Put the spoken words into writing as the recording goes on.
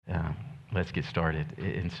Let's get started.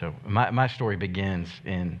 And so my story begins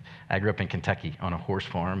I grew up in Kentucky on a horse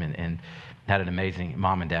farm and had an amazing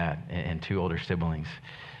mom and dad and two older siblings,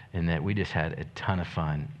 and that we just had a ton of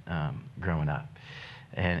fun growing up.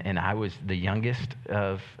 And I was the youngest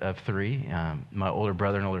of three. My older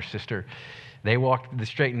brother and older sister, they walked the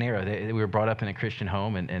straight and narrow. We were brought up in a Christian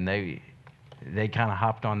home, and they kind of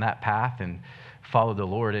hopped on that path and followed the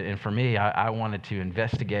Lord. And for me, I wanted to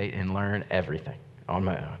investigate and learn everything on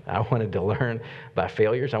my own. I wanted to learn by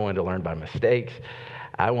failures. I wanted to learn by mistakes.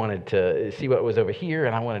 I wanted to see what was over here,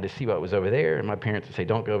 and I wanted to see what was over there. And my parents would say,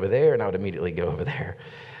 don't go over there, and I would immediately go over there.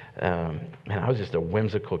 And I was just a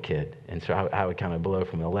whimsical kid. And so I would kind of blow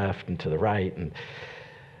from the left and to the right.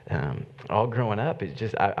 And all growing up, it's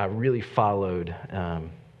just I really followed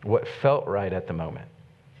what felt right at the moment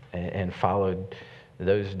and followed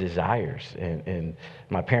those desires. And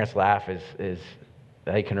my parents laugh as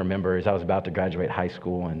they can remember as I was about to graduate high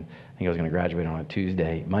school, and I think I was going to graduate on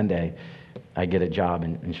a Monday, I get a job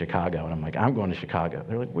in Chicago, and I'm like, I'm going to Chicago.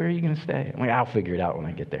 They're like, where are you going to stay? I'm like, I'll figure it out when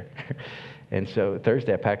I get there. And so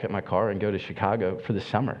Thursday, I pack up my car and go to Chicago for the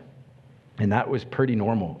summer. And that was pretty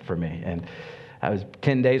normal for me. And I was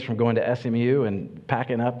 10 days from going to SMU and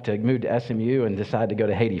packing up to move to SMU and decide to go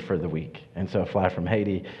to Haiti for the week. And so I fly from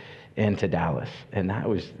Haiti into Dallas. And that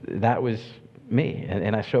was me.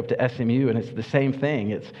 And I show up to SMU, and it's the same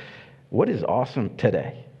thing. It's, what is awesome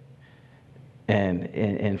today?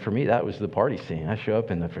 And for me, that was the party scene. I show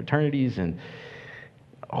up in the fraternities and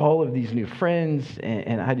all of these new friends,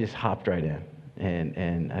 and I just hopped right in.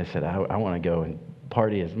 And I said, I want to go and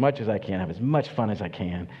party as much as I can, have as much fun as I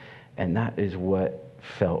can. And that is what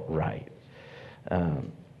felt right.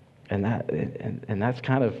 And that's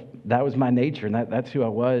kind of, that was my nature, and that's who I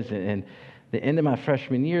was. And the end of my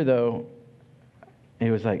freshman year, though,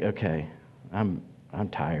 it was like, okay, I'm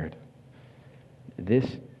tired.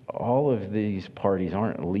 All of these parties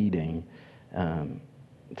aren't leading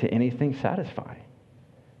to anything satisfying.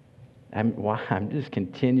 I'm just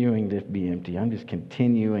continuing to be empty. I'm just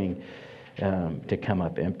continuing to come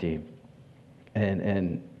up empty.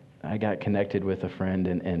 And I got connected with a friend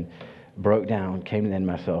and broke down, came to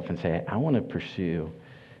myself and say, I want to pursue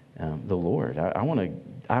the Lord. I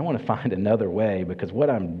want to find another way, because what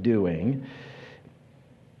I'm doing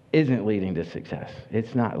isn't leading to success.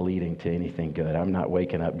 It's not leading to anything good. I'm not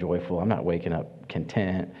waking up joyful. I'm not waking up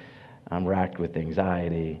content. I'm racked with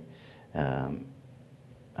anxiety. I'm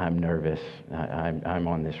nervous. I'm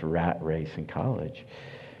on this rat race in college.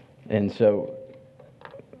 And so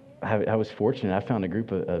I was fortunate. I found a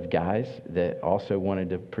group of guys that also wanted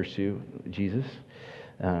to pursue Jesus.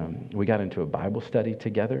 We got into a Bible study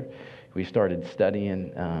together. We started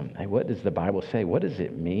studying, hey, what does the Bible say? What does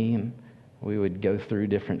it mean? We would go through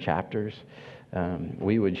different chapters.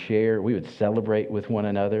 We would share. We would celebrate with one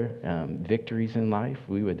another victories in life.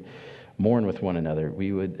 We would mourn with one another.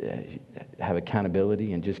 We would have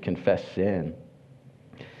accountability and just confess sin.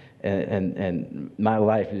 And my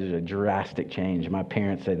life is a drastic change. My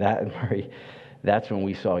parents say that, Murray, that's when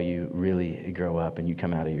we saw you really grow up and you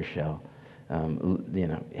come out of your shell.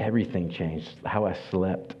 Everything changed. How I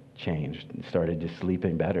slept changed. Started just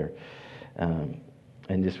sleeping better.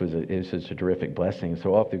 And it was such a terrific blessing.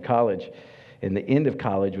 So all through college, and the end of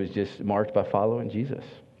college was just marked by following Jesus.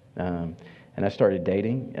 And I started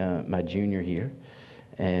dating my junior year,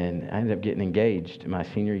 and I ended up getting engaged my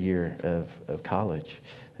senior year of college.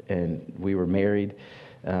 And we were married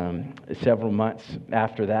several months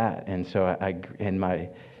after that. And so I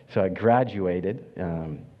graduated.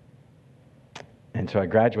 And so I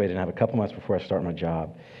graduated, and I have a couple months before I start my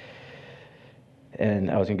job.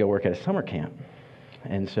 And I was going to go work at a summer camp.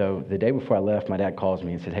 And so the day before I left, my dad calls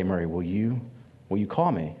me and said, hey, Murray, will you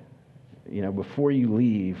call me? Before you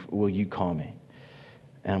leave, will you call me?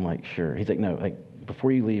 And I'm like, sure. He's like, no,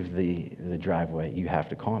 before you leave the driveway, you have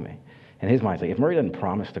to call me. And his mind's like, if Murray doesn't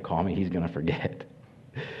promise to call me, he's going to forget.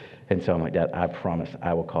 And so I'm like, Dad, I promise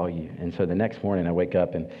I will call you. And so the next morning I wake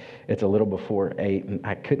up, and it's a little before 8, and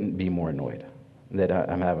I couldn't be more annoyed that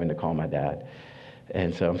I'm having to call my dad.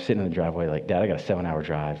 And so I'm sitting in the driveway like, Dad, I got a 7-hour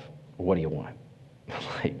drive. What do you want?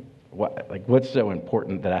 What's so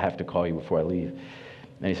important that I have to call you before I leave?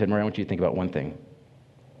 And he said, Murray, I want you to think about one thing,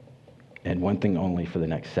 and one thing only for the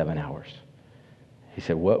next 7 hours. He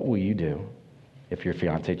said, what will you do if your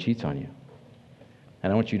fiance cheats on you?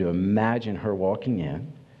 And I want you to imagine her walking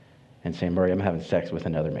in and saying, Murray, I'm having sex with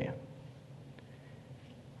another man.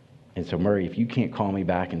 And so, Murray, if you can't call me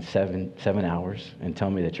back in seven hours and tell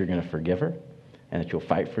me that you're going to forgive her and that you'll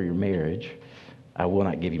fight for your marriage, I will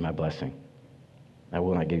not give you my blessing. I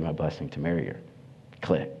will not give you my blessing to marry her.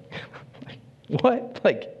 Click. What?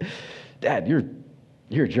 Dad,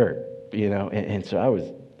 you're a jerk, And so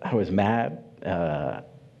I was mad.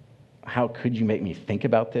 How could you make me think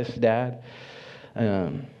about this, Dad?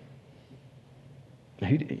 Who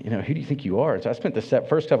do you think you are? And so I spent the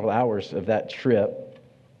first couple hours of that trip,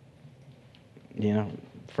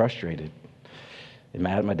 frustrated and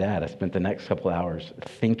mad at my dad. I spent the next couple hours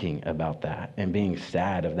thinking about that and being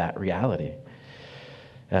sad of that reality.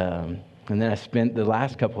 And then I spent the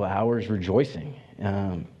last couple of hours rejoicing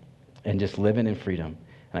and just living in freedom.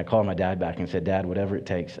 And I called my dad back and said, Dad, whatever it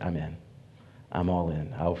takes, I'm in. I'm all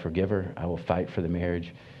in. I will forgive her. I will fight for the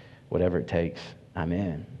marriage. Whatever it takes, I'm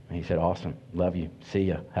in. And he said, awesome. Love you. See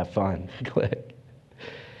ya. Have fun. Click.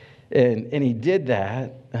 And he did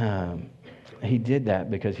that. He did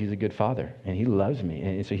that because he's a good father and he loves me.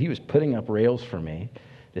 And so he was putting up rails for me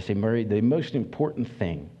to say, Murray, the most important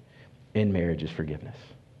thing in marriage is forgiveness.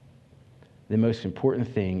 The most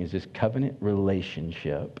important thing is this covenant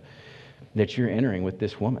relationship that you're entering with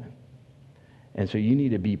this woman. And so you need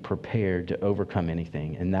to be prepared to overcome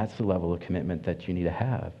anything. And that's the level of commitment that you need to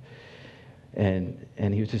have. And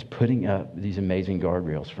he was just putting up these amazing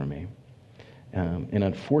guardrails for me. And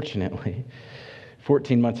unfortunately,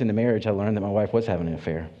 14 months into marriage, I learned that my wife was having an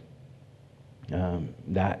affair.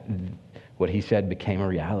 That what he said became a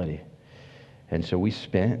reality. And so we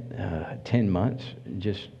spent 10 months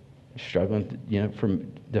just struggling,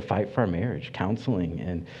 to fight for our marriage, counseling,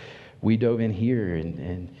 and we dove in here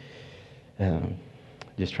and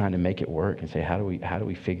just trying to make it work and say, how do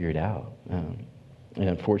we figure it out? And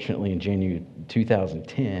unfortunately, in January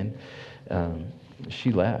 2010,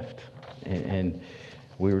 she left, and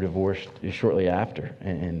we were divorced shortly after.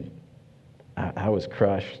 And I was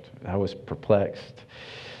crushed. I was perplexed.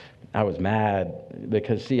 I was mad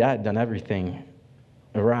because, I had done everything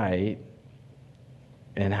right.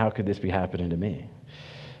 And how could this be happening to me?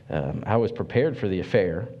 I was prepared for the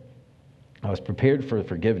affair. I was prepared for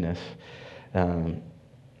forgiveness.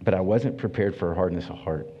 But I wasn't prepared for her hardness of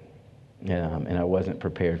heart. And I wasn't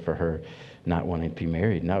prepared for her not wanting to be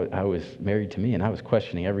married. And I was married to me, and I was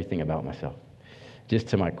questioning everything about myself. Just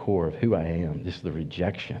to my core of who I am. Just the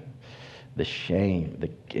rejection, the shame, the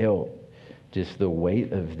guilt. Just the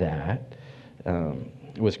weight of that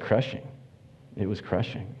was crushing. It was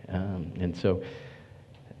crushing. And so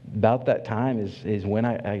about that time is when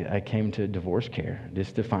I came to divorce care,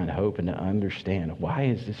 just to find hope and to understand why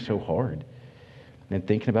is this so hard. And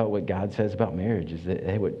thinking about what God says about marriage is that,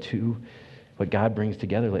 hey, what God brings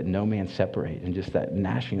together, let no man separate. And just that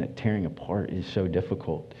gnashing, that tearing apart is so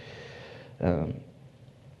difficult.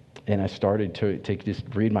 And I started to just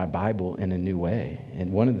read my Bible in a new way.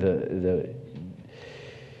 And one of the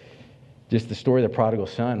story of the prodigal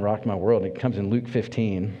son rocked my world. It comes in Luke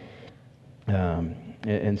 15.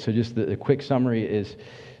 And so just the quick summary is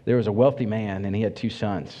there was a wealthy man and he had two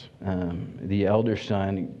sons. The elder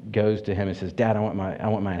son goes to him and says, Dad, I want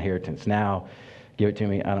my inheritance now. Give it to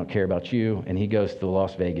me. I don't care about you. And he goes to the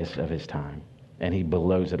Las Vegas of his time and he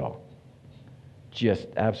blows it all. Just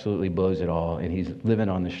absolutely blows it all. And he's living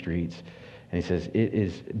on the streets. And he says, it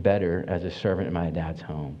is better as a servant in my dad's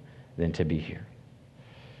home than to be here.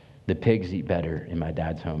 The pigs eat better in my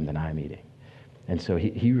dad's home than I'm eating. And so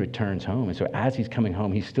he returns home. And so as he's coming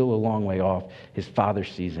home, he's still a long way off. His father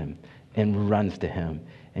sees him and runs to him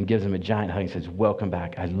and gives him a giant hug and says, welcome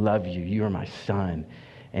back. I love you. You are my son.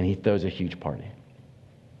 And he throws a huge party.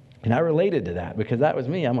 And I related to that because that was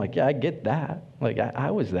me. I'm like, yeah, I get that. Like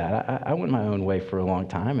I was that. I went my own way for a long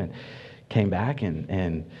time and came back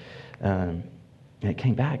and it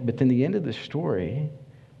came back. But then the end of the story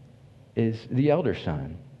is the elder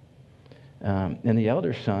son. And the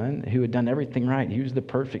elder son, who had done everything right, he was the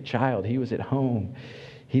perfect child. He was at home.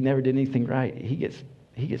 He never did anything right. He gets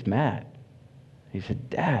mad. He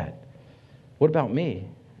said, Dad, what about me?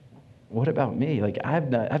 What about me? Like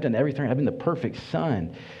I've done everything. I've been the perfect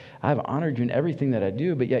son. I've honored you in everything that I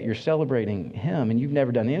do, but yet you're celebrating him and you've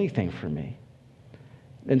never done anything for me.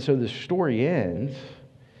 And so the story ends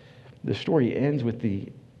with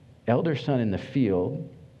the elder son in the field,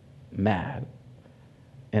 mad,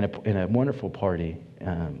 and a wonderful party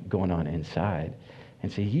going on inside.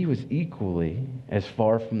 And so he was equally as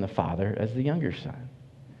far from the father as the younger son.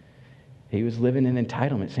 He was living in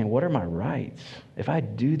entitlement, saying, what are my rights? If I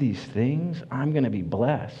do these things, I'm going to be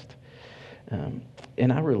blessed.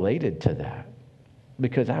 And I related to that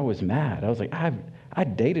because I was mad. I was like, I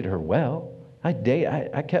dated her well. I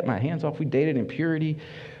kept my hands off. We dated in purity.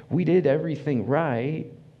 We did everything right.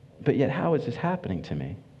 But yet, how is this happening to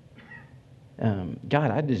me?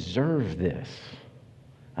 God, I deserve this.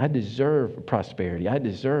 I deserve prosperity. I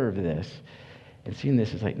deserve this. And seeing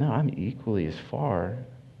this is like, no, I'm equally as far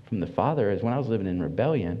from the Father as when I was living in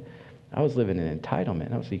rebellion. I was living in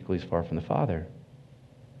entitlement. I was equally as far from the Father.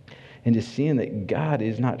 And just seeing that God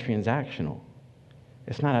is not transactional.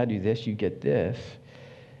 It's not I do this, you get this.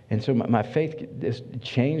 And so my faith is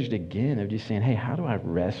changed again of just saying, hey, how do I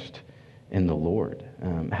rest in the Lord?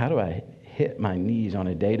 How do I hit my knees on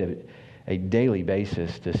a daily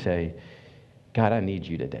basis to say, God, I need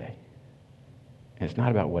you today. And it's not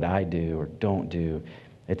about what I do or don't do.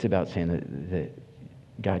 It's about saying that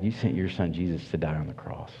God, you sent your son Jesus to die on the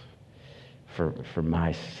cross for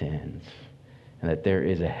my sins. And that there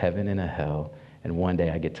is a heaven and a hell, and one day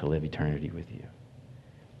I get to live eternity with you.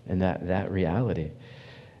 And that reality.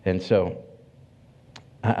 And so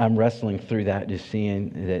I'm wrestling through that, just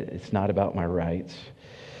seeing that it's not about my rights.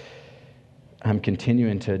 I'm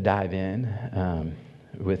continuing to dive in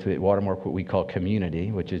with Watermark, what we call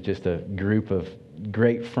community, which is just a group of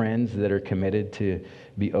great friends that are committed to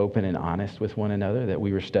be open and honest with one another, that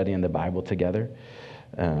we were studying the Bible together.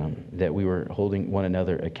 That we were holding one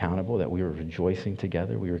another accountable, that we were rejoicing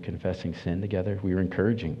together, we were confessing sin together, we were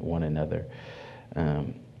encouraging one another.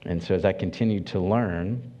 And so as I continued to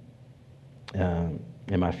learn, and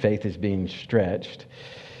my faith is being stretched,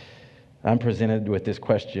 I'm presented with this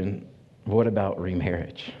question, what about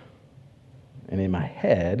remarriage? And in my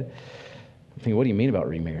head, I'm thinking, what do you mean about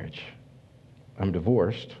remarriage? I'm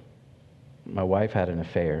divorced. My wife had an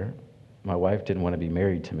affair. My wife didn't want to be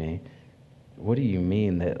married to me. What do you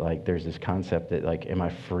mean that, like, there's this concept that, like, am I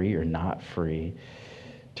free or not free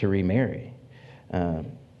to remarry?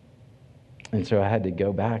 And so I had to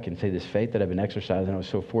go back and say this faith that I've been exercising. I was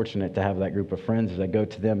so fortunate to have that group of friends as I go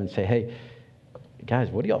to them and say, hey,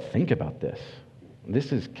 guys, what do y'all think about this?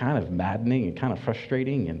 This is kind of maddening and kind of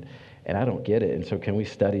frustrating, and I don't get it. And so can we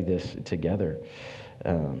study this together?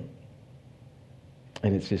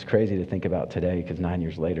 And it's just crazy to think about today, because 9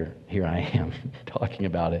 years later, here I am talking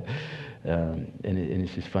about it. And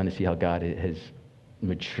it's just fun to see how God has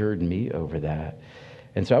matured me over that.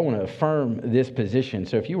 And so I want to affirm this position.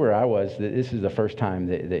 So if you were I was, that this is the first time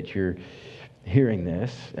that you're hearing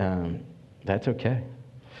this, that's okay.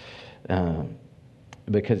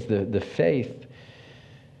 Because the faith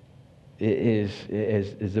is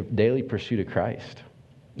the daily pursuit of Christ.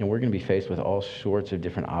 And we're going to be faced with all sorts of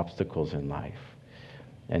different obstacles in life.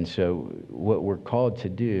 And so what we're called to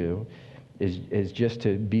do is just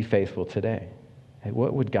to be faithful today. Hey,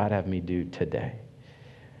 what would God have me do today?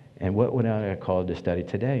 And what would I get called to study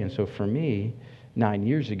today? And so for me, 9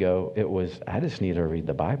 years ago, it was, I just need to read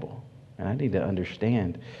the Bible. And I need to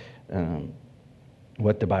understand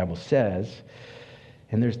what the Bible says.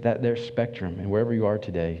 And there's spectrum. And wherever you are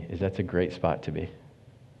today, that's a great spot to be.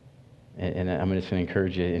 And I'm just going to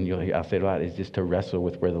encourage you, and I'll say it a lot, is just to wrestle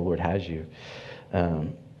with where the Lord has you.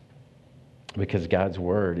 Because God's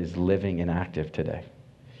word is living and active today.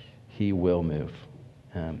 He will move.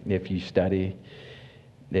 If you study,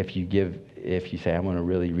 if you say, I'm going to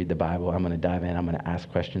really read the Bible, I'm going to dive in, I'm going to ask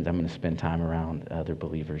questions, I'm going to spend time around other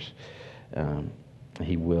believers,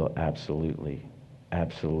 he will absolutely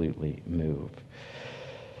move.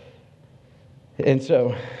 And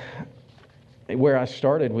so where I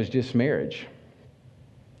started was just marriage.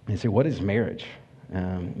 And so what is marriage?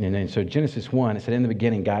 And so Genesis 1, it said, in the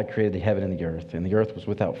beginning, God created the heaven and the earth was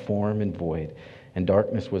without form and void, and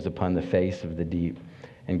darkness was upon the face of the deep.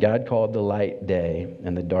 And God called the light day,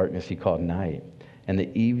 and the darkness he called night. And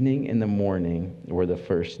the evening and the morning were the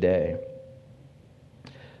first day.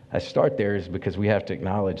 I start there is because we have to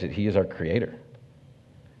acknowledge that he is our creator.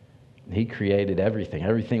 He created everything.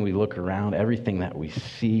 Everything we look around, everything that we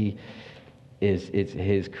see it's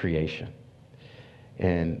his creation.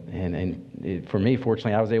 And for me,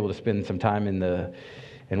 fortunately, I was able to spend some time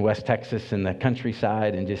in West Texas in the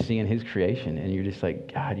countryside and just seeing his creation. And you're just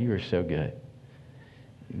like, God, you are so good.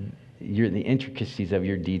 You're the intricacies of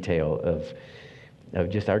your detail of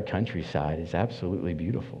just our countryside is absolutely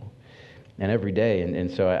beautiful. And every day,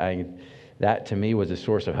 and so that to me was a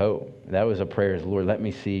source of hope. That was a prayer, Lord, let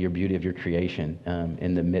me see your beauty of your creation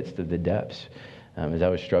in the midst of the depths. As I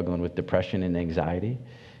was struggling with depression and anxiety,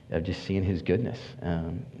 of just seeing his goodness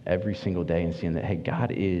every single day and seeing that, hey,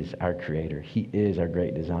 God is our creator. He is our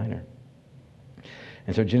great designer.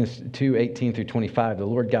 And so Genesis 2:18 through 25, the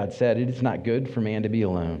Lord God said, it is not good for man to be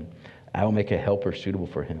alone. I will make a helper suitable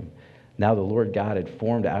for him. Now the Lord God had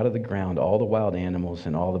formed out of the ground all the wild animals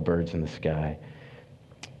and all the birds in the sky.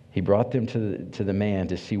 He brought them to the man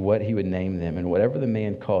to see what he would name them. And whatever the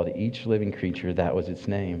man called each living creature, that was its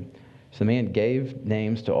name. So the man gave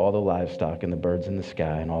names to all the livestock and the birds in the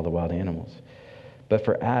sky and all the wild animals. But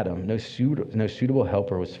for Adam, no suitable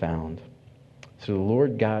helper was found. So the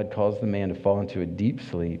Lord God caused the man to fall into a deep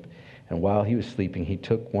sleep. And while he was sleeping, he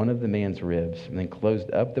took one of the man's ribs and then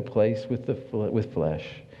closed up the place with flesh.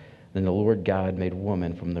 Then the Lord God made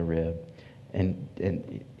woman from the rib, then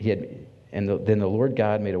the Lord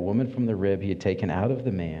God made a woman from the rib he had taken out of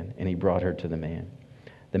the man, and he brought her to the man.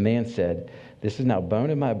 The man said, "This is now bone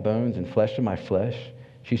of my bones and flesh of my flesh.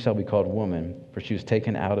 She shall be called woman, for she was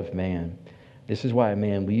taken out of man. This is why a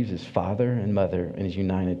man leaves his father and mother and is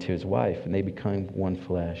united to his wife, and they become one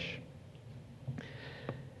flesh."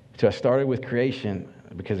 So I started with creation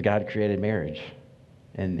because God created marriage,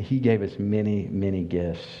 and he gave us many, many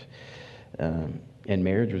gifts. And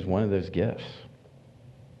marriage was one of those gifts.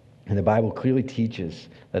 And the Bible clearly teaches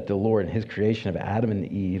that the Lord, in his creation of Adam and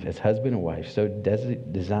Eve as husband and wife, so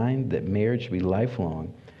designed that marriage should be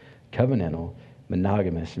lifelong, covenantal,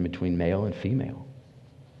 monogamous, and between male and female.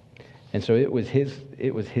 And so it was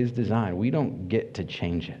his design. We don't get to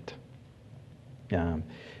change it.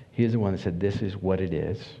 He is the one that said, this is what it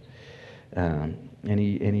is. And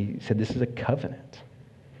he said, this is a covenant.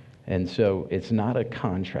 And so it's not a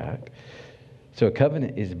contract. So a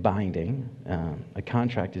covenant is binding. A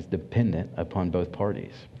contract is dependent upon both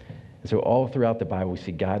parties. And so all throughout the Bible, we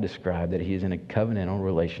see God describe that he is in a covenantal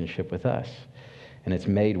relationship with us. And it's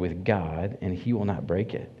made with God, and he will not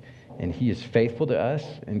break it. And he is faithful to us,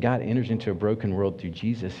 and God enters into a broken world through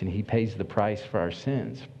Jesus, and he pays the price for our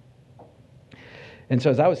sins. And so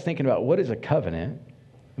as I was thinking about what is a covenant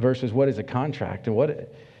versus what is a contract,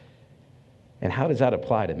 and how does that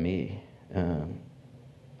apply to me?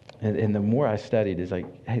 And the more I studied, is like,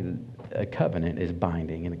 hey, a covenant is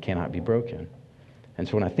binding and it cannot be broken. And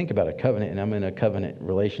so when I think about a covenant, and I'm in a covenant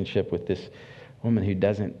relationship with this woman who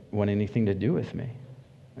doesn't want anything to do with me,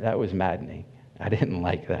 that was maddening. I didn't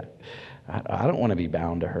like that. I don't want to be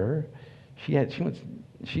bound to her.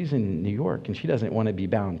 She's in New York, and she doesn't want to be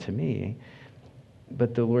bound to me.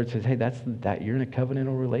 But the Lord says, hey, that you're in a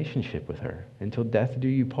covenantal relationship with her until death do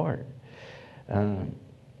you part.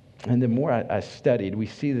 And the more I studied, we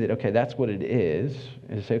see that, okay, that's what it is.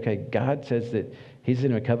 And say, okay, God says that he's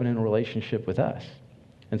in a covenantal relationship with us.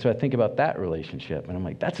 And so I think about that relationship, and I'm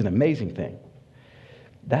like, that's an amazing thing.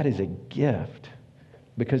 That is a gift,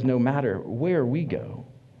 because no matter where we go,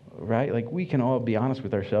 right? Like, we can all be honest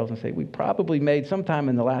with ourselves and say, we probably made sometime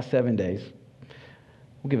in the last 7 days,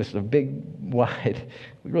 we'll give us a big, wide,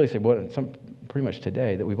 we really say, pretty much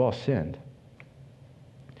today, that we've all sinned.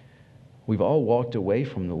 We've all walked away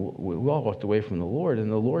from the Lord, and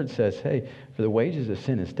the Lord says, hey, for the wages of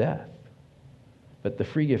sin is death, but the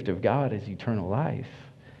free gift of God is eternal life.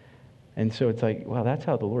 And so it's like, wow, that's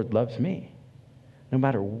how the Lord loves me. No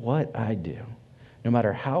matter what I do, no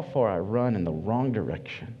matter how far I run in the wrong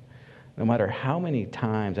direction, no matter how many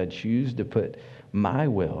times I choose to put my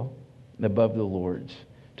will above the Lord's,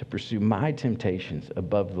 to pursue my temptations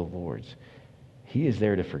above the Lord's, he is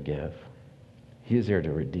there to forgive. He is there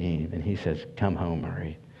to redeem. And he says, come home,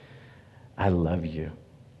 Murray. I love you.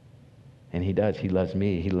 And he does. He loves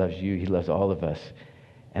me. He loves you. He loves all of us.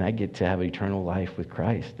 And I get to have eternal life with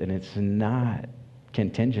Christ. And it's not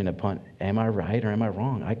contingent upon, am I right or am I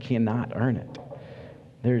wrong? I cannot earn it.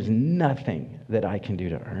 There's nothing that I can do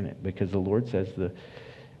to earn it, because the Lord says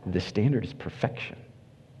the standard is perfection.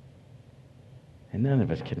 And none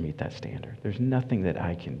of us can meet that standard. There's nothing that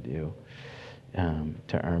I can do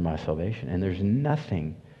to earn my salvation. And there's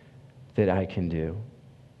nothing that I can do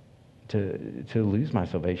to lose my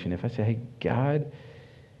salvation. If I say, hey, God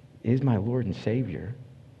is my Lord and Savior,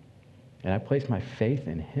 and I place my faith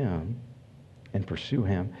in him and pursue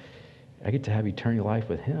him, I get to have eternal life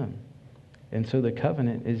with him. And so the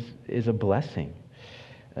covenant is a blessing.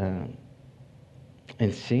 And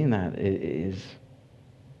seeing that is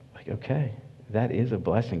like, okay, that is a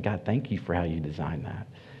blessing. God, thank you for how you designed that.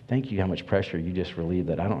 Thank you how much pressure you just relieved,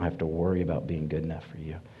 that I don't have to worry about being good enough for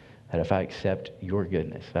you. That if I accept your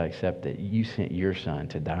goodness, if I accept that you sent your son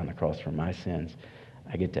to die on the cross for my sins,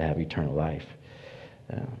 I get to have eternal life.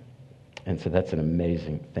 And so that's an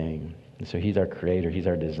amazing thing. And so he's our creator. He's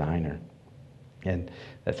our designer. And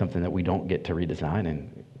that's something that we don't get to redesign.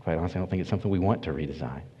 And quite honestly, I don't think it's something we want to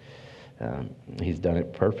redesign. He's done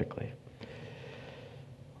it perfectly.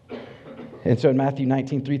 And so in Matthew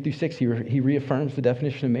 19, 3-6, he reaffirms the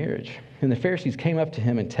definition of marriage. And the Pharisees came up to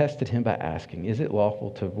him and tested him by asking, is it lawful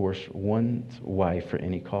to divorce one's wife for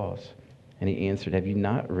any cause? And he answered, have you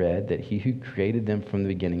not read that he who created them from the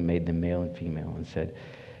beginning made them male and female, and said,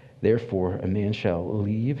 therefore a man shall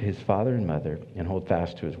leave his father and mother and hold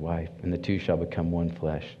fast to his wife, and the two shall become one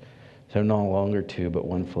flesh. So no longer two, but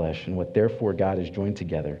one flesh. And what therefore God has joined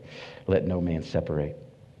together, let no man separate.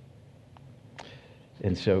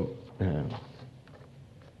 And so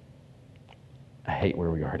I hate where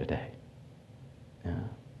we are today.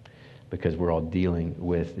 because we're all dealing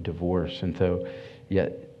with divorce. And so,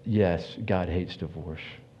 yes, God hates divorce.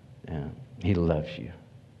 He loves you.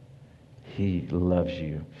 He loves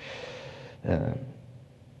you. And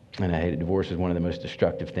I hate it. Divorce is one of the most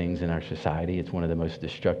destructive things in our society. It's one of the most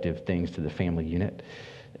destructive things to the family unit.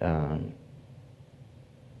 And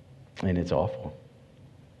it's awful.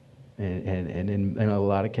 And in a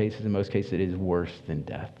lot of cases, in most cases, it is worse than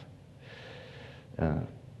death.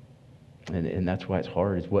 And that's why it's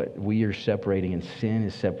hard. Is what we are separating, and sin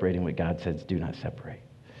is separating what God says do not separate.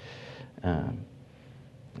 And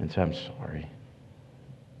so I'm sorry.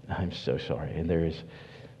 I'm so sorry. And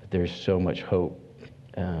there's so much hope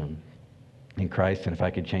in Christ. And if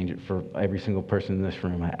I could change it for every single person in this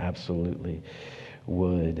room, I absolutely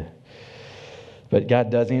would. But God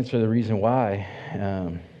does answer the reason why.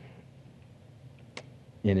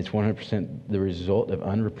 And it's 100% the result of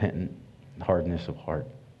unrepentant hardness of heart.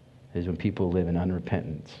 Is when people live in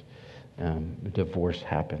unrepentance, divorce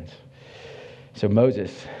happens. So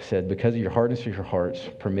Moses said, because of your hardness of your hearts,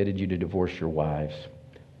 permitted you to divorce your wives.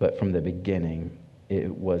 But from the beginning, it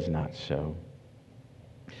was not so.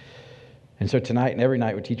 And so tonight and every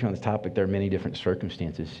night we're teaching on this topic. There are many different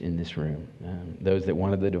circumstances in this room. Those that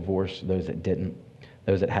wanted the divorce, those that didn't,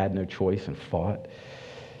 those that had no choice and fought,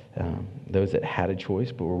 those that had a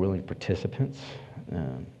choice but were willing participants,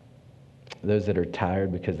 those that are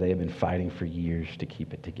tired because they have been fighting for years to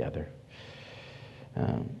keep it together.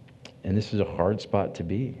 And this is a hard spot to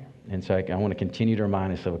be. And so I want to continue to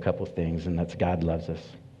remind us of a couple of things, and that's God loves us.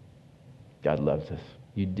 God loves us.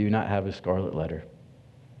 You do not have a scarlet letter.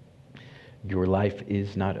 Your life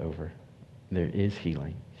is not over. There is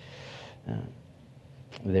healing.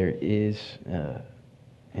 There is,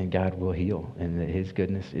 and God will heal, and that His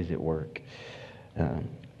goodness is at work.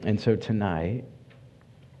 And so tonight,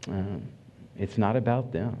 it's not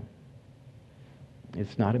about them.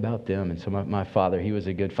 It's not about them. And so my father, he was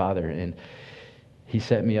a good father, and he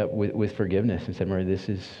set me up with forgiveness and said, Murray,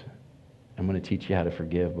 I'm going to teach you how to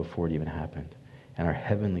forgive before it even happened. And our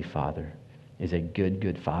Heavenly Father is a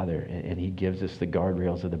good father, and He gives us the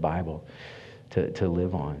guardrails of the Bible to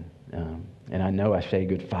live on. And I know I say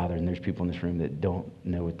good father, and there's people in this room that don't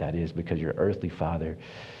know what that is, because your earthly father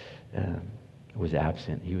was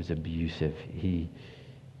absent. He was abusive.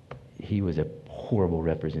 He was a horrible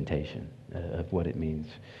representation of what it means,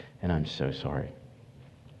 and I'm so sorry.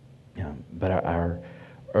 But our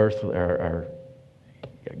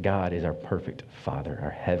God is our perfect Father,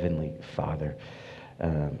 our Heavenly Father,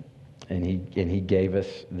 and He gave us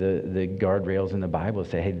the guardrails in the Bible to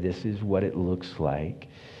say, hey, this is what it looks like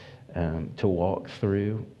to walk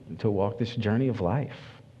this journey of life.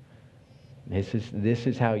 This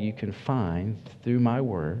is how you can find through my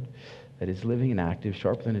Word that is living and active,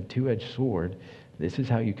 sharper than a two-edged sword. This is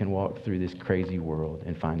how you can walk through this crazy world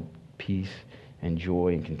and find peace and joy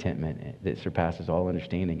and contentment that surpasses all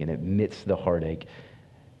understanding, and amidst the heartache,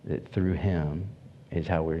 that through Him is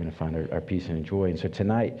how we're going to find our peace and joy. And so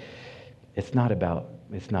tonight, it's not about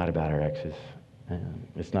our exes.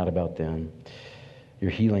 It's not about them.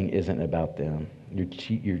 Your healing isn't about them.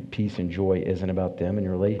 Your peace and joy isn't about them, and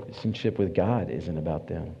your relationship with God isn't about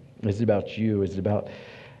them. It's about you. It's about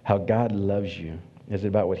how God loves you. It's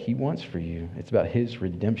about what He wants for you. It's about His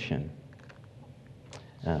redemption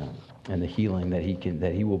and the healing that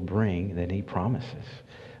He will bring, that He promises,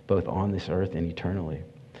 both on this earth and eternally.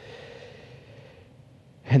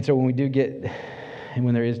 And so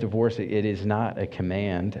when there is divorce, it is not a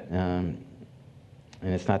command, and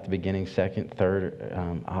it's not the beginning, second, third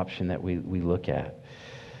option that we look at.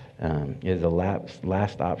 It is a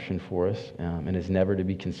last option for us, and is never to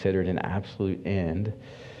be considered an absolute end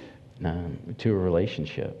to a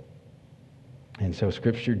relationship. And so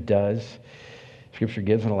Scripture gives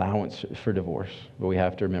an allowance for divorce, but we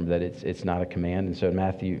have to remember that it's not a command. And so in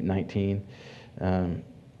Matthew 19,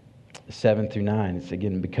 7 through 9, it's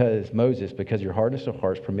again, because your hardness of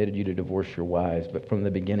hearts permitted you to divorce your wives, but from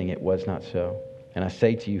the beginning it was not so. And I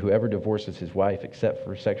say to you, whoever divorces his wife except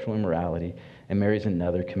for sexual immorality and marries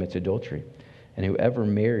another commits adultery. And whoever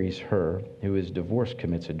marries her who is divorced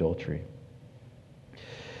commits adultery.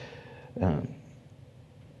 And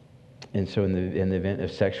so in the event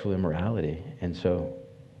of sexual immorality,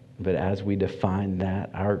 but as we define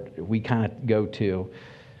that, we kind of go to,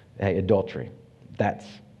 hey, adultery. That's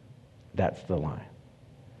the line.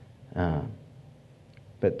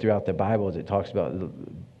 But throughout the Bible, as it talks about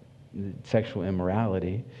sexual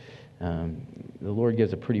immorality, the Lord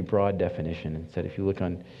gives a pretty broad definition and said, if you look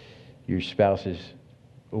on your spouse's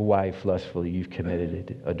wife lustfully, you've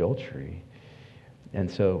committed adultery.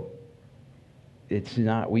 And so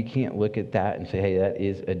we can't look at that and say, hey, that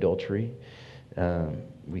is adultery.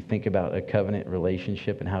 We think about a covenant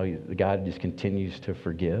relationship and how God just continues to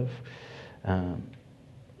forgive.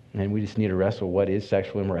 And we just need to wrestle what is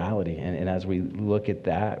sexual immorality. And as we look at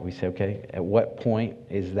that, we say, okay, at what point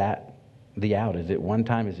is that the out? Is it one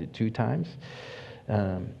time? Is it two times?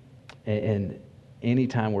 And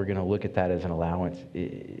anytime we're going to look at that as an allowance,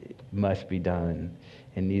 it must be done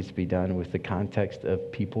and needs to be done with the context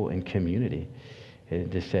of people and community.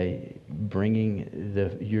 And to say, bringing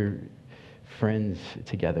your friends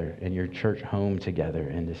together and your church home together,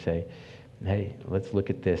 and to say, hey, let's look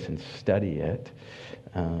at this and study it.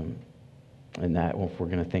 And that, if we're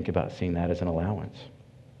going to think about seeing that as an allowance.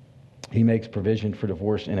 He makes provision for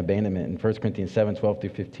divorce and abandonment in 1 Corinthians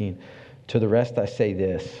 7:12-15. To the rest I say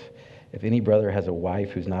this, if any brother has a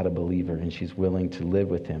wife who's not a believer and she's willing to live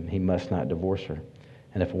with him, he must not divorce her.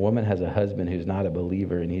 And if a woman has a husband who's not a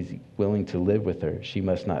believer and he's willing to live with her, she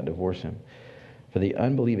must not divorce him. For the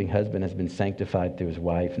unbelieving husband has been sanctified through his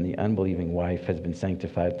wife, and the unbelieving wife has been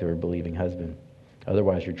sanctified through her believing husband.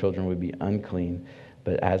 Otherwise your children would be unclean,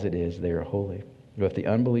 but as it is, they are holy. But if the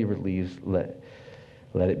unbeliever leaves, let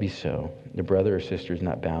it be so. The brother or sister is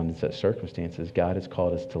not bound in such circumstances. God has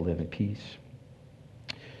called us to live in peace.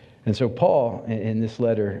 And so Paul, in this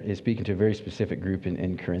letter, is speaking to a very specific group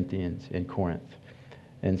in Corinth.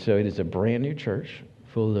 And so it is a brand new church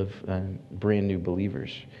full of brand new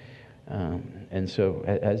believers. And so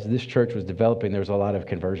as this church was developing, there was a lot of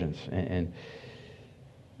conversions. And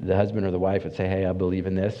the husband or the wife would say, hey, I believe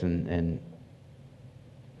in this. And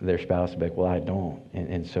their spouse would be like, well, I don't.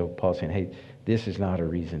 And so Paul's saying, hey, this is not a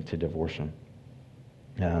reason to divorce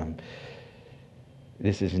them.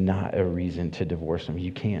 This is not a reason to divorce them.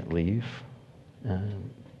 You can't leave.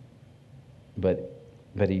 But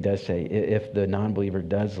he does say, if the non-believer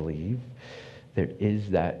does leave, there is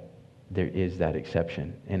that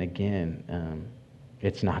exception. And again,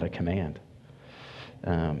 it's not a command.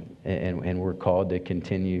 And we're called to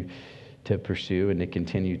continue to pursue and to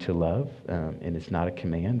continue to love. And it's not a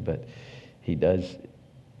command, but he does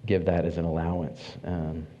give that as an allowance.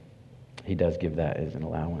 He does give that as an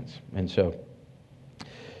allowance. And so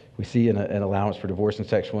we see an allowance for divorce and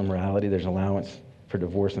sexual immorality. There's an allowance for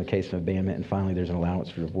divorce in the case of abandonment. And finally, there's an allowance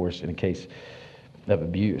for divorce in the case of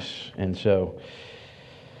abuse. And so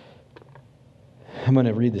I'm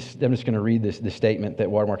just going to read this statement that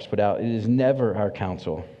Watermark's put out. It is never our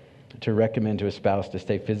counsel to recommend to a spouse to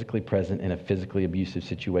stay physically present in a physically abusive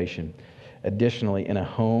situation. Additionally, in a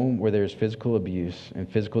home where there is physical abuse and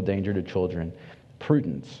physical danger to children,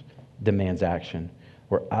 prudence demands action.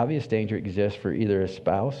 Where obvious danger exists for either a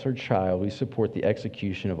spouse or child, we support the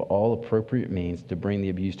execution of all appropriate means to bring the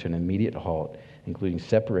abuse to an immediate halt, including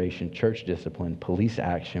separation, church discipline, police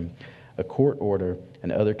action, a court order,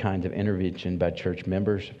 and other kinds of intervention by church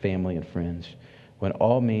members, family, and friends. When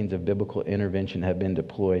all means of biblical intervention have been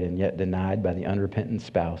deployed and yet denied by the unrepentant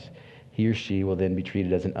spouse, he or she will then be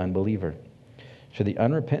treated as an unbeliever. Should the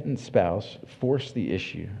unrepentant spouse force the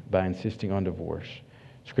issue by insisting on divorce,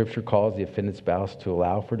 Scripture calls the offended spouse to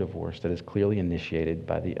allow for divorce that is clearly initiated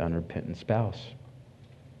by the unrepentant spouse.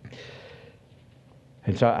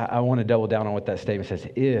 And so I want to double down on what that statement says.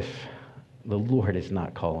 If the Lord is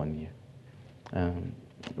not calling you,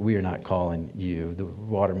 we are not calling you, the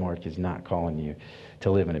Watermark is not calling you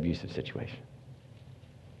to live in an abusive situation.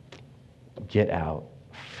 Get out,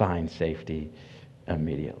 find safety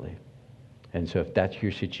immediately. And so if that's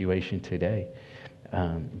your situation today,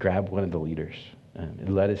 grab one of the leaders.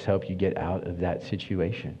 And let us help you get out of that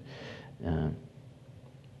situation.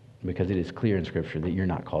 Because it is clear in Scripture that you're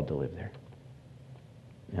not called to live there.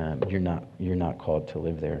 You're not called to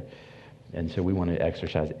live there. And so we want to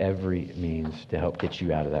exercise every means to help get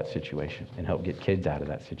you out of that situation and help get kids out of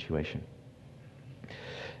that situation.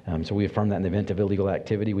 So we affirm that in the event of illegal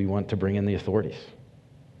activity, we want to bring in the authorities.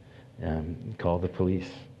 Call the police.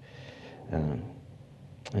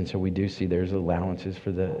 And so we do see there's allowances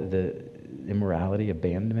for the immorality,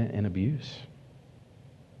 abandonment, and abuse.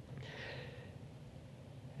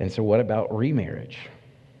 And so what about remarriage?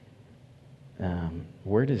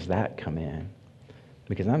 Where does that come in?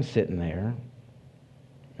 Because I'm sitting there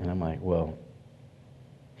and I'm like, well,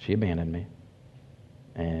 she abandoned me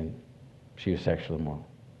and she was sexually immoral.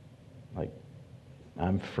 Like,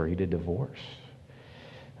 I'm free to divorce.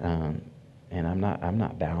 And I'm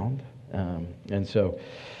not bound. And so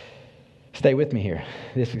stay with me here.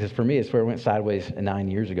 This is, for me, it's where it went sideways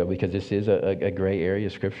 9 years ago, because this is a gray area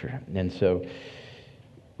of Scripture. And so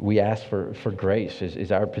we ask for grace.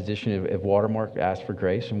 Is our position of Watermark, ask for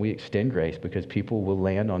grace, and we extend grace, because people will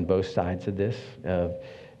land on both sides of this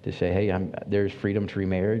to say, hey, there's freedom to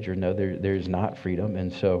remarriage, or no, there's not freedom.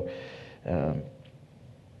 And so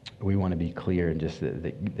we want to be clear in just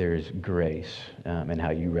that there is grace in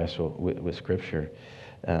how you wrestle with Scripture.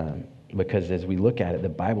 Because as we look at it, the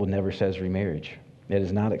Bible never says remarriage. It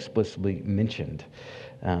is not explicitly mentioned.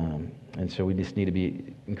 And so we just need to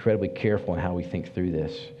be incredibly careful in how we think through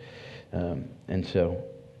this. And so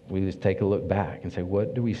we just take a look back and say,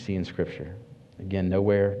 what do we see in Scripture? Again,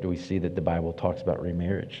 nowhere do we see that the Bible talks about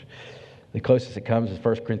remarriage. The closest it comes is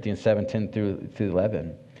 1 Corinthians 7:10 through 11.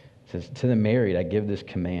 It says, to the married I give this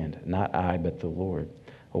command, not I, but the Lord.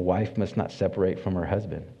 A wife must not separate from her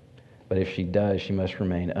husband. But if she does, she must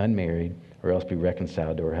remain unmarried or else be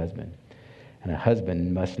reconciled to her husband. And a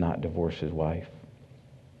husband must not divorce his wife.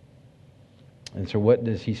 And so what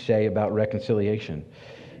does he say about reconciliation?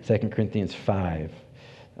 2 Corinthians 5.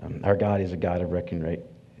 Our God is a God of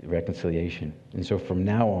reconciliation. And so from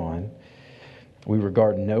now on, we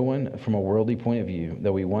regard no one from a worldly point of view.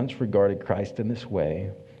 Though we once regarded Christ in this way,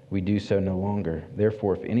 we do so no longer.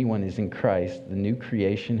 Therefore, if anyone is in Christ, the new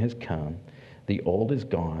creation has come. The old is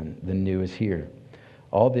gone, the new is here.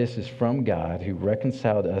 All this is from God, who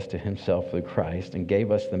reconciled us to himself through Christ and gave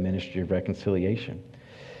us the ministry of reconciliation.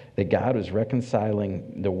 That God was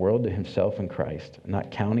reconciling the world to himself in Christ, not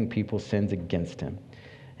counting people's sins against him.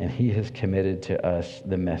 And he has committed to us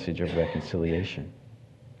the message of reconciliation.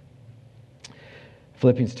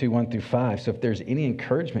 Philippians 2:1 through 5. So if there's any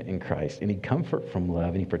encouragement in Christ, any comfort from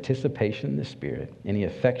love, any participation in the Spirit, any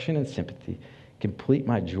affection and sympathy, complete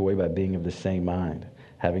my joy by being of the same mind,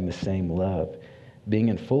 having the same love, being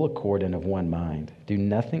in full accord and of one mind. Do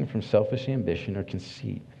nothing from selfish ambition or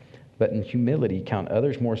conceit, but in humility count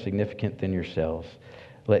others more significant than yourselves.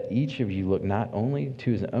 Let each of you look not only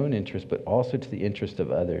to his own interest, but also to the interest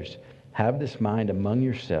of others. Have this mind among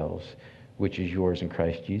yourselves, which is yours in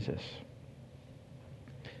Christ Jesus.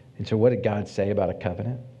 And so what did God say about a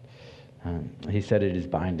covenant? He said it is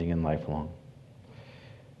binding and lifelong.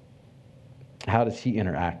 How does he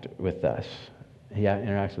interact with us? He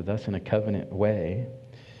interacts with us in a covenant way.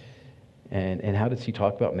 And how does he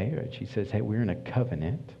talk about marriage? He says, hey, we're in a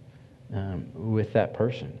covenant with that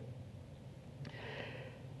person.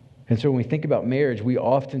 And so when we think about marriage, we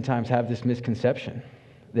oftentimes have this misconception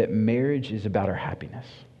that marriage is about our happiness.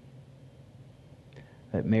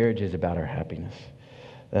 That marriage is about our happiness.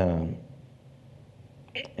 And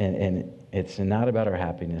it's not about our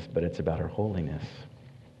happiness, but it's about our holiness.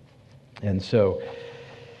 And so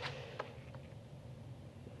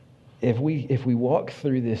if we walk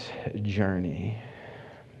through this journey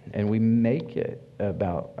and we make it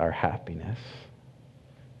about our happiness,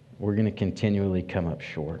 we're going to continually come up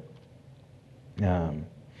short. And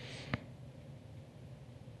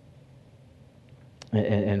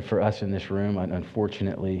for us in this room,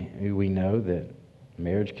 unfortunately, we know that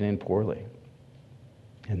marriage can end poorly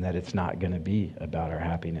and that it's not going to be about our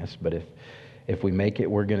happiness. But if we make it,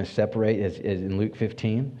 we're going to separate. As in Luke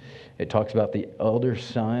 15, it talks about the elder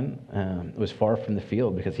son was far from the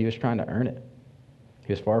field because he was trying to earn it.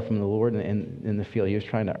 He was far from the Lord in the field. He was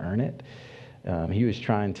trying to earn it. He was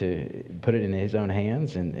trying to put it in his own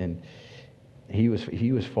hands, and he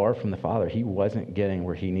was far from the Father. He wasn't getting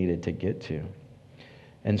where he needed to get to.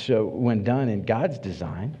 And so when done in God's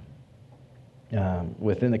design,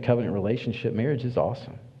 within the covenant relationship, marriage is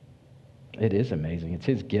awesome. It is amazing. It's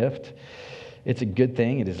his gift. It's a good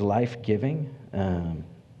thing. It is life-giving.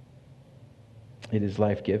 It is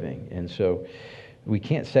life-giving. And so we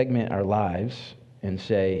can't segment our lives and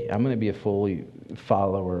say, I'm going to be a fully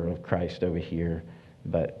follower of Christ over here,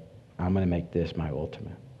 but I'm going to make this my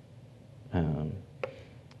ultimate.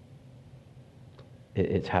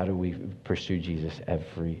 It's how do we pursue Jesus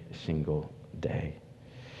every single day?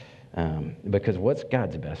 Because what's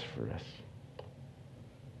God's best for us?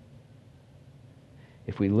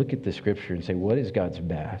 If we look at the Scripture and say, what is God's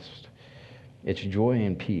best? It's joy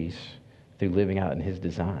and peace through living out in his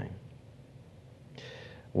design.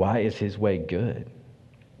 Why is his way good?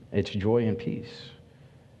 It's joy and peace.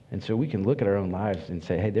 And so we can look at our own lives and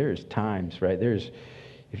say, hey, there's times, right?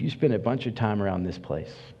 If you spend a bunch of time around this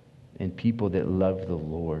place and people that love the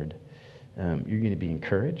Lord, you're going to be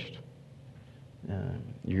encouraged.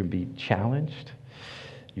 You're going to be challenged.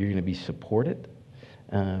 You're going to be supported.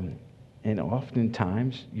 And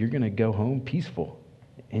oftentimes, you're going to go home peaceful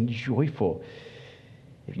and joyful.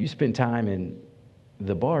 If you spend time in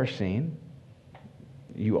the bar scene,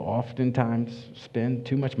 you oftentimes spend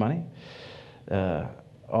too much money.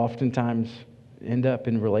 Oftentimes end up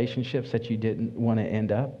in relationships that you didn't want to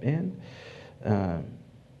end up in.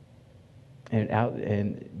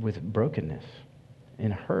 And with brokenness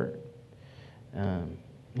and hurt. And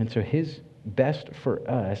so his best for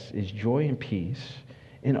us is joy and peace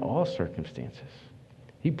in all circumstances.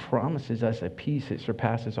 He promises us a peace that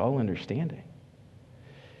surpasses all understanding.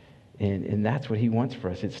 And that's what he wants for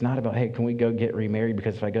us. It's not about, hey, can we go get remarried?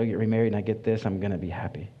 Because if I go get remarried and I get this, I'm going to be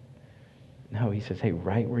happy. No, he says, hey,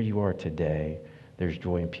 right where you are today, there's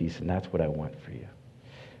joy and peace, and that's what I want for you.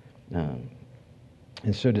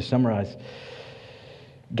 And so to summarize,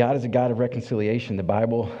 God is a God of reconciliation. The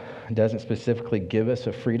Bible doesn't specifically give us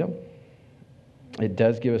a freedom. It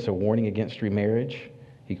does give us a warning against remarriage.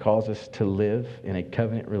 He calls us to live in a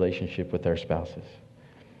covenant relationship with our spouses.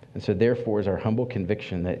 And so therefore is our humble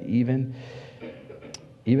conviction that even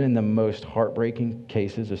in the most heartbreaking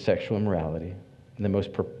cases of sexual immorality, in the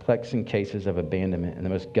most perplexing cases of abandonment, and the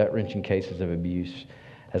most gut-wrenching cases of abuse,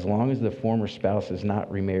 as long as the former spouse is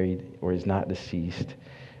not remarried or is not deceased,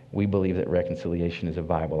 we believe that reconciliation is a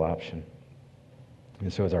viable option.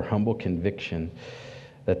 And so it's our humble conviction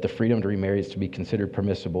that the freedom to remarry is to be considered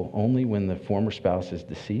permissible only when the former spouse is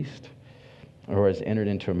deceased or has entered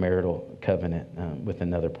into a marital covenant with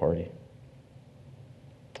another party.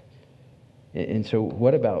 And so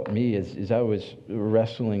what about me as I was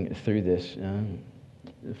wrestling through this,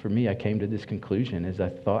 for me, I came to this conclusion as I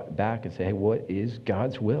thought back and said, hey, what is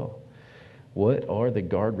God's will? What are the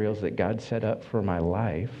guardrails that God set up for my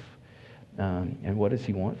life? And what does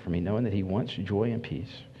he want for me? Knowing that he wants joy and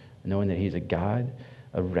peace. Knowing that he's a God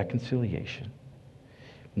of reconciliation.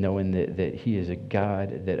 Knowing that he is a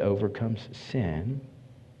God that overcomes sin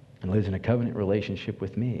and lives in a covenant relationship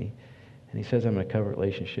with me. And he says I'm in a covenant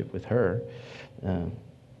relationship with her. I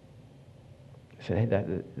said,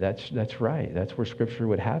 hey, that's right. That's where Scripture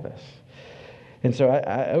would have us. And so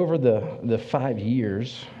I over the 5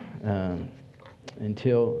 years,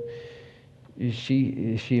 until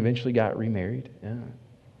she eventually got remarried,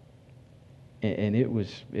 and it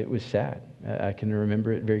was sad. I can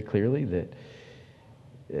remember it very clearly that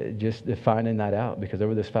just finding that out, because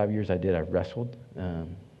over those 5 years I wrestled,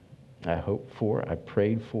 I hoped for, I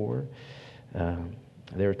prayed for.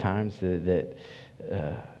 There were times that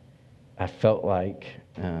I felt like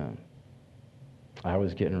I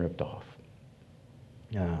was getting ripped off.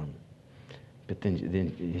 But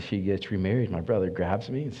then she gets remarried. My brother grabs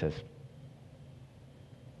me and says,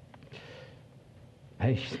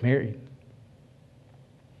 hey, she's married.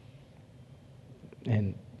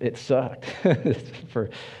 And it sucked, for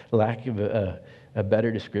lack of a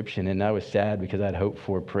better description. And I was sad because I'd hoped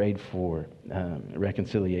for, prayed for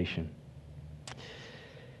reconciliation.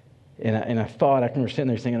 And I thought, I can remember sitting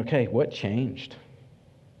there saying, okay, what changed?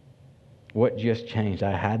 What just changed?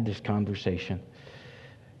 I had this conversation.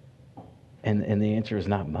 And the answer is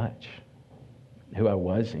not much. Who I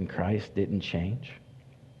was in Christ didn't change.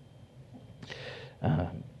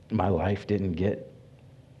 My life didn't get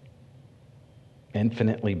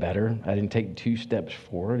infinitely better. I didn't take 2 steps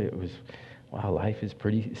forward. It was, wow, life is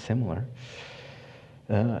pretty similar.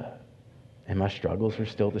 And my struggles are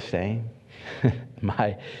still the same.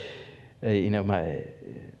 My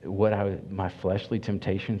fleshly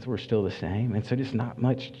temptations were still the same. And so just not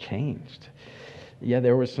much changed. Yeah,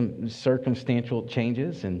 there were some circumstantial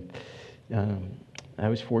changes, and I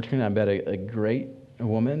was fortunate. I met a great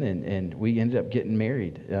woman, and we ended up getting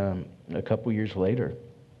married a couple years later.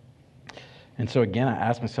 And so again, I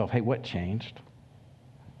asked myself, hey, what changed?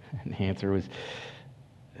 And the answer was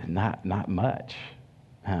not much.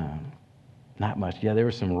 Not much. Yeah, there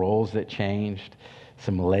were some roles that changed,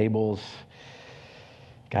 some labels.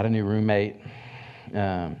 Got a new roommate,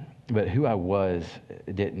 but who I was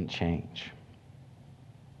didn't change.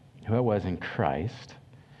 Who I was in Christ,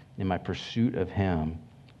 in my pursuit of him,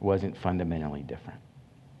 wasn't fundamentally different.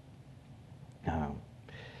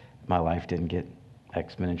 My life didn't get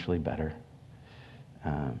exponentially better.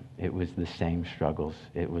 It was the same struggles.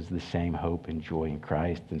 It was the same hope and joy in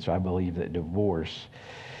Christ. And so I believe that divorce,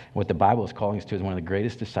 what the Bible is calling us to, is one of the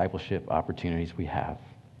greatest discipleship opportunities we have,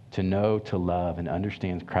 to know, to love, and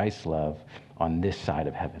understand Christ's love on this side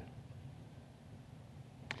of heaven.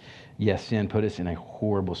 Yes, sin put us in a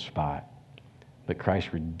horrible spot, but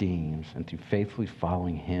Christ redeems, and through faithfully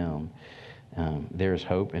following him, there is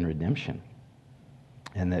hope and redemption,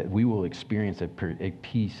 and that we will experience a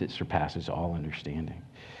peace that surpasses all understanding.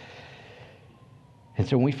 And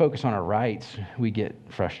so when we focus on our rights, we get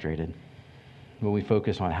frustrated. When we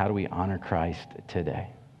focus on how do we honor Christ today,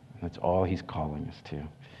 that's all he's calling us to.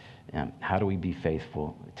 And how do we be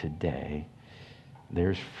faithful today?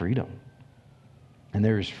 There's freedom. And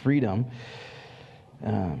there is freedom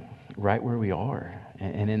right where we are.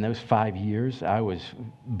 And in those 5 years, I was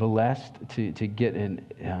blessed to get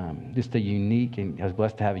just a unique, and I was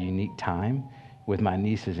blessed to have a unique time with my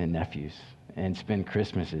nieces and nephews and spend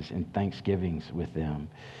Christmases and Thanksgivings with them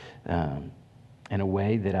in a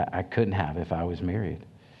way that I couldn't have if I was married.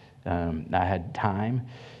 I had time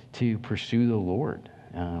to pursue the Lord,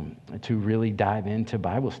 to really dive into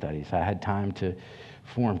Bible studies. I had time to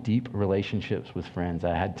form deep relationships with friends.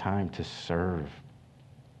 I had time to serve.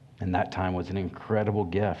 And that time was an incredible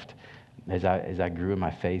gift as I grew in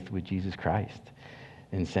my faith with Jesus Christ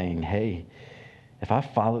and saying, hey, if I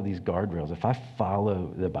follow these guardrails, if I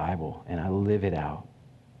follow the Bible and I live it out,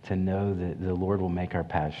 to know that the Lord will make our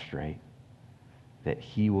paths straight, that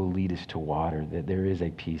he will lead us to water, that there is a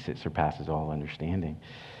peace that surpasses all understanding.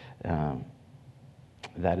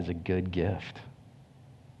 That is a good gift.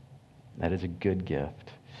 That is a good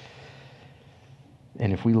gift.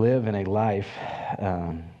 And if we live in a life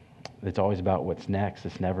that's always about what's next,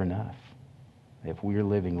 it's never enough. If we're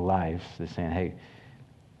living lives that's saying, hey,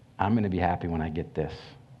 I'm going to be happy when I get this,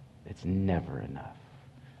 it's never enough.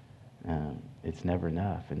 It's never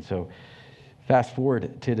enough. And so fast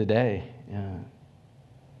forward to today.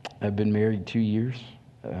 I've been married 2 years,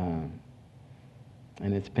 and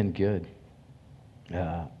it's been good,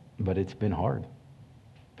 but it's been hard.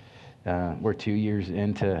 We're 2 years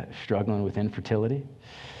into struggling with infertility.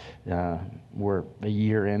 We're a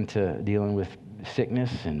year into dealing with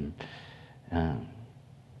sickness and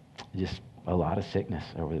just a lot of sickness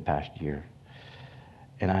over the past year.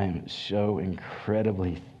 And I am so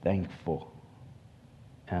incredibly thankful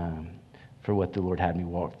for what the Lord had me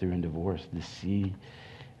walk through in divorce, to see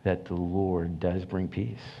that the Lord does bring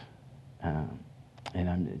peace. And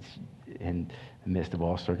I'm in the midst of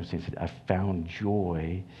all circumstances, I found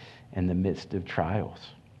joy in the midst of trials,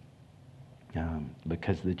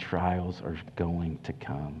 because the trials are going to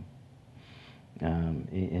come.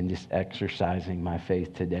 And just exercising my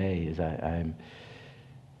faith today is I'm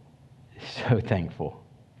so thankful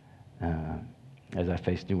as I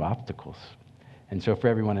face new obstacles. And so for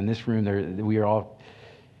everyone in this room, we are all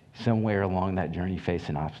somewhere along that journey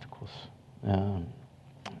facing obstacles.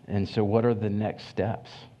 And so what are the next steps?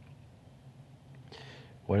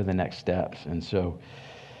 What are the next steps? And so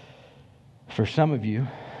for some of you,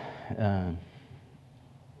 the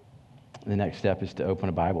next step is to open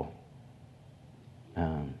a Bible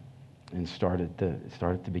and start at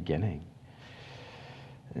the beginning.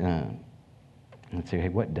 And say, hey,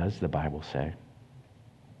 what does the Bible say?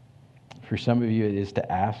 For some of you, it is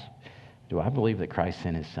to ask, do I believe that Christ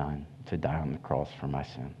sent his son to die on the cross for my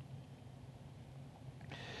sin?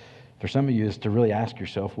 For some of you, is to really ask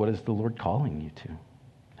yourself, what is the Lord calling you to?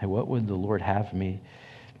 Hey, what would the Lord have me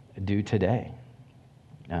do today?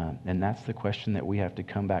 And that's the question that we have to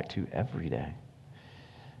come back to every day.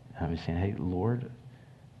 I'm saying, hey, Lord,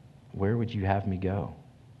 where would you have me go?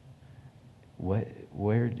 Where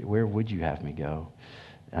would you have me go?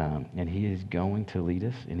 And he is going to lead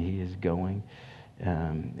us, and he is going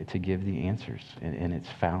to give the answers. And it's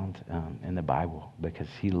found in the Bible, because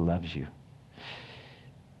he loves you.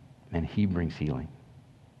 And he brings healing.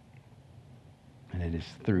 And it is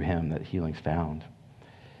through him that healing's found.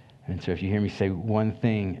 And so if you hear me say one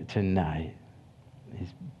thing tonight,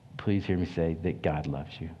 please hear me say that God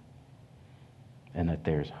loves you. And that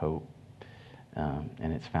there's hope.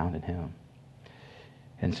 And it's found in him.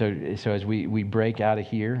 And so as we break out of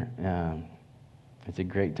here, it's a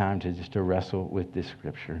great time to wrestle with this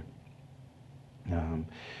scripture.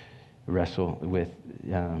 Wrestle with,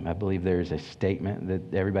 I believe there's a statement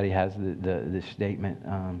that everybody has the statement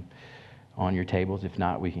on your tables. If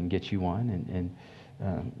not, we can get you one. And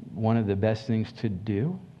one of the best things to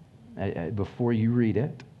do before you read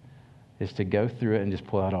it is to go through it and just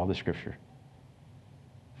pull out all the scripture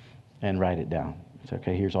and write it down. It's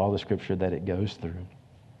okay, here's all the scripture that it goes through.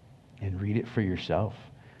 And read it for yourself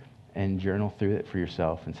and journal through it for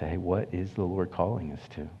yourself and say, hey, what is the Lord calling us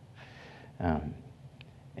to?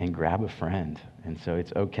 And grab a friend. And so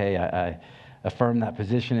it's okay. I affirm that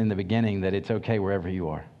position in the beginning, that it's okay wherever you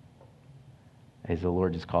are. As the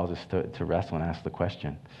Lord just calls us to wrestle and ask the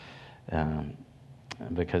question.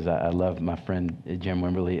 Because I love my friend Jim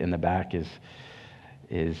Wimberly in the back is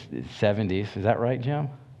 70s. Is that right, Jim?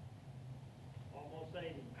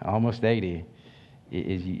 Almost 80.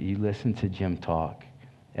 Is you listen to Jim talk,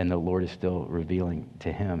 and the Lord is still revealing to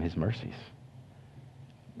him his mercies.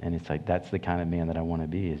 And it's like, that's the kind of man that I want to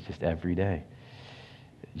be, is just every day.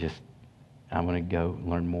 I want to go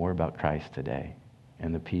learn more about Christ today.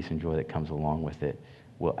 And the peace and joy that comes along with it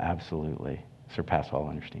will absolutely surpass all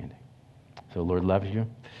understanding. So Lord loves you.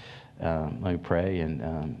 Let me pray,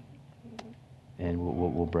 and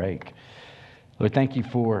we'll break. Lord, thank you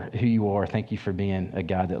for who you are. Thank you for being a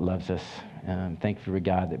God that loves us. Thank you for a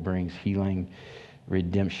God that brings healing,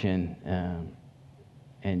 redemption,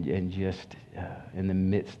 and just in the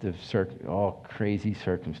midst of all crazy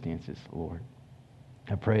circumstances, Lord.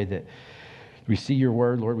 I pray that We see your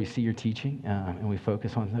word, Lord. We see your teaching, and we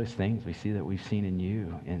focus on those things. We see that we've seen in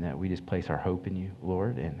you, and that we just place our hope in you,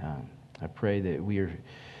 Lord. And I pray that we are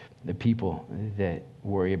the people that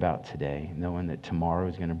worry about today, knowing that tomorrow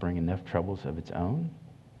is going to bring enough troubles of its own,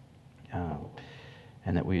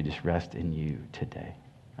 and that we just rest in you today.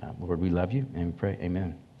 Lord, we love you, and we pray,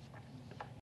 amen.